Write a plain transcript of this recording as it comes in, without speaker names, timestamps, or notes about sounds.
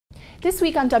This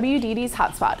week on WDD's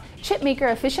HotSpot,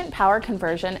 chipmaker Efficient Power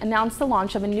Conversion announced the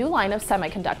launch of a new line of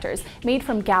semiconductors made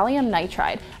from gallium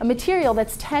nitride, a material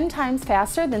that's 10 times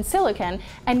faster than silicon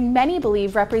and many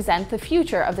believe represent the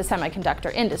future of the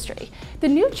semiconductor industry. The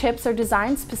new chips are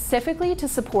designed specifically to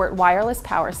support wireless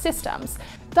power systems.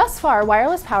 Thus far,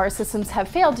 wireless power systems have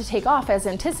failed to take off as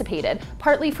anticipated,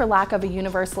 partly for lack of a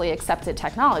universally accepted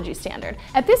technology standard.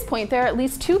 At this point, there are at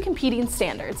least two competing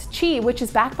standards: Qi, which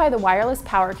is backed by the Wireless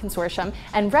Power Consortium,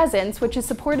 and Resonance, which is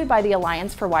supported by the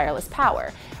Alliance for Wireless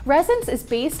Power. Resonance is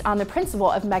based on the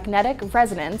principle of magnetic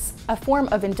resonance, a form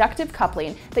of inductive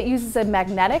coupling that uses a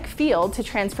magnetic field to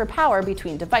transfer power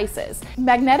between devices.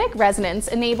 Magnetic resonance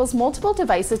enables multiple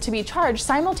devices to be charged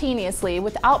simultaneously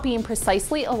without being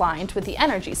precisely aligned with the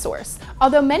energy source.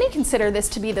 Although many consider this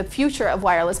to be the future of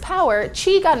wireless power,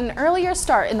 Qi got an earlier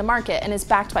start in the market and is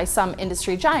backed by some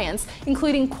industry giants,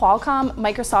 including Qualcomm,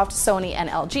 Microsoft, Sony, and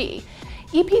LG.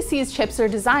 EPC's chips are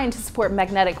designed to support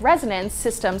magnetic resonance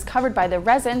systems covered by the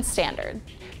Resonance standard.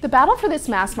 The battle for this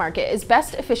mass market is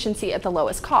best efficiency at the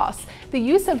lowest cost. The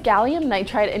use of gallium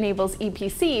nitride enables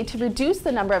EPC to reduce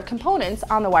the number of components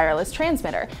on the wireless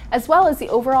transmitter, as well as the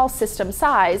overall system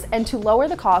size, and to lower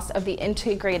the cost of the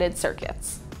integrated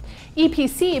circuits.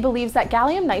 EPC believes that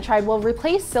gallium nitride will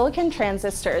replace silicon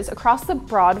transistors across the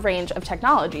broad range of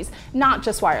technologies, not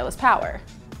just wireless power.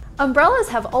 Umbrellas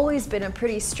have always been a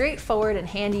pretty straightforward and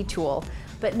handy tool,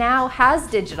 but now HAZ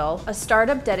Digital, a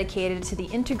startup dedicated to the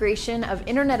integration of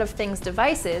Internet of Things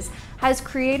devices, has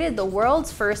created the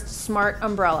world's first smart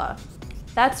umbrella.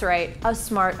 That's right, a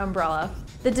smart umbrella.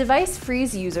 The device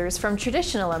frees users from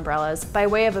traditional umbrellas by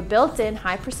way of a built-in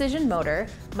high-precision motor,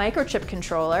 microchip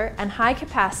controller, and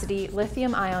high-capacity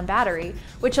lithium-ion battery,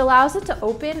 which allows it to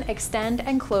open, extend,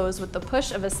 and close with the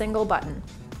push of a single button.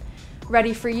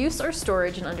 Ready for use or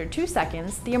storage in under 2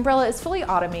 seconds, the umbrella is fully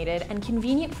automated and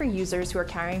convenient for users who are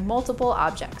carrying multiple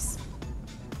objects.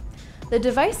 The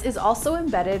device is also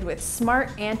embedded with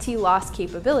smart anti-loss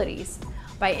capabilities.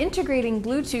 By integrating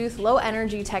Bluetooth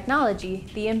low-energy technology,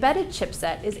 the embedded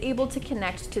chipset is able to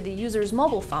connect to the user's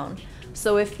mobile phone,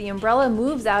 so if the umbrella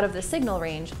moves out of the signal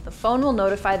range, the phone will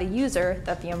notify the user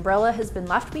that the umbrella has been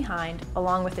left behind,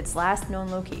 along with its last known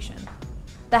location.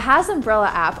 The HAZ Umbrella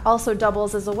app also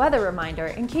doubles as a weather reminder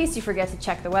in case you forget to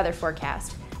check the weather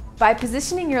forecast. By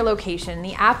positioning your location,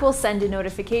 the app will send a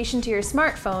notification to your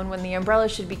smartphone when the umbrella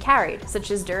should be carried,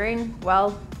 such as during,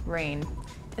 well, rain.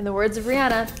 In the words of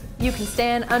Rihanna, you can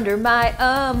stand under my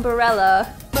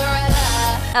umbrella.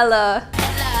 Ella,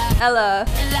 Ella,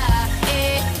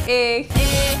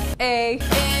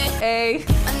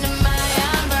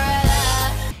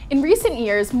 In recent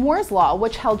years, Moore's Law,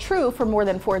 which held true for more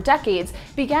than 4 decades,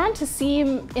 began to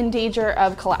seem in danger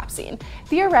of collapsing.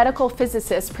 Theoretical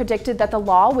physicists predicted that the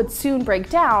law would soon break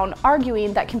down,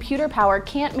 arguing that computer power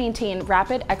can't maintain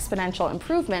rapid exponential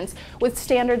improvements with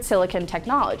standard silicon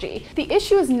technology. The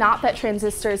issue is not that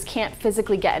transistors can't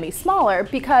physically get any smaller,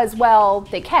 because, well,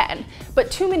 they can,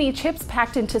 but too many chips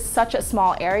packed into such a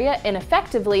small area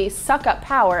ineffectively suck up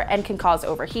power and can cause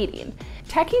overheating.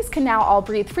 Techies can now all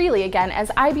breathe freely again as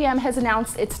IBM has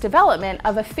announced its development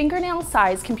of a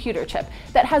fingernail-sized computer chip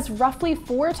that has roughly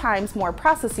 4 times more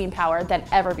processing power than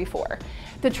ever before.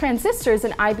 The transistors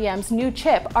in IBM's new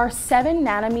chip are 7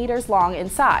 nanometers long in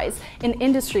size, an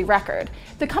industry record.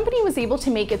 The company was able to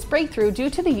make its breakthrough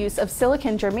due to the use of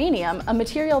silicon germanium, a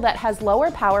material that has lower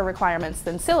power requirements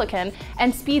than silicon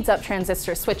and speeds up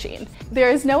transistor switching. There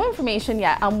is no information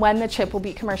yet on when the chip will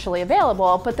be commercially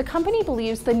available, but the company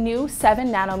believes the new 7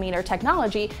 nanometer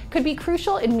technology could be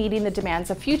crucial in meeting the demands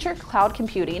of future cloud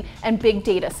computing and big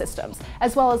data systems,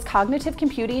 as well as cognitive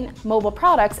computing, mobile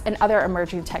products, and other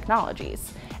emerging technologies.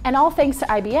 And all thanks to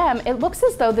IBM, it looks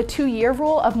as though the 2-year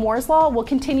rule of Moore's Law will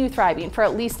continue thriving for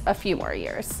at least a few more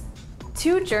years.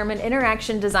 2 German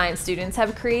interaction design students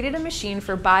have created a machine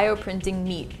for bioprinting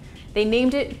meat. They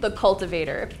named it the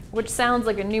Cultivator, which sounds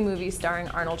like a new movie starring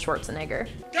Arnold Schwarzenegger.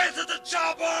 Get to the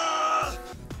chopper!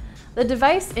 The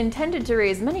device, intended to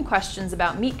raise many questions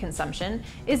about meat consumption,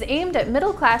 is aimed at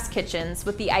middle-class kitchens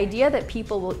with the idea that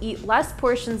people will eat less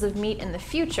portions of meat in the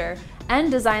future and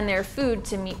design their food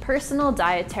to meet personal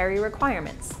dietary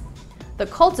requirements. The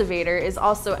Cultivator is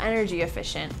also energy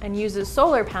efficient and uses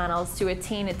solar panels to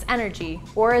attain its energy,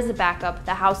 or as a backup,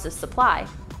 the house's supply.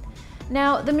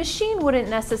 Now, the machine wouldn't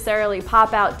necessarily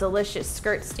pop out delicious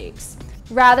skirt steaks.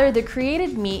 Rather, the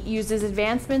created meat uses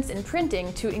advancements in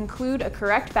printing to include a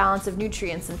correct balance of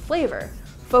nutrients and flavor,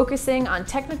 focusing on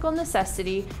technical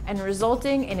necessity and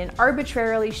resulting in an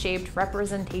arbitrarily shaped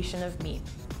representation of meat.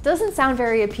 Doesn't sound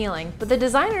very appealing, but the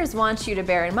designers want you to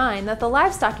bear in mind that the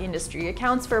livestock industry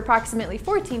accounts for approximately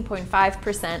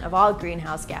 14.5% of all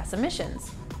greenhouse gas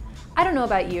emissions. I don't know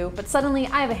about you, but suddenly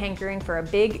I have a hankering for a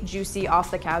big, juicy,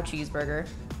 off-the-cow cheeseburger.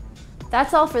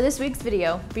 That's all for this week's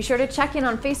video. Be sure to check in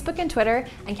on Facebook and Twitter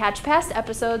and catch past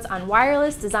episodes on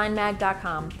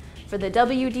wirelessdesignmag.com. For the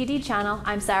WDD channel,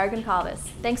 I'm Sarah Goncalves.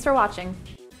 Thanks for watching.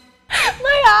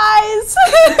 My eyes!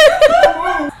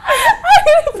 I'm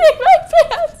gonna pee my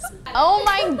pants! Oh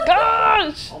my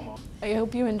gosh! I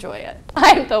hope you enjoy it.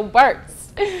 I'm the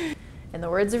worst. In the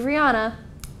words of Rihanna,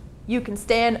 you can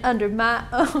stand under my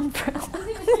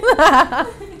umbrella.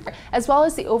 As well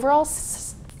as the overall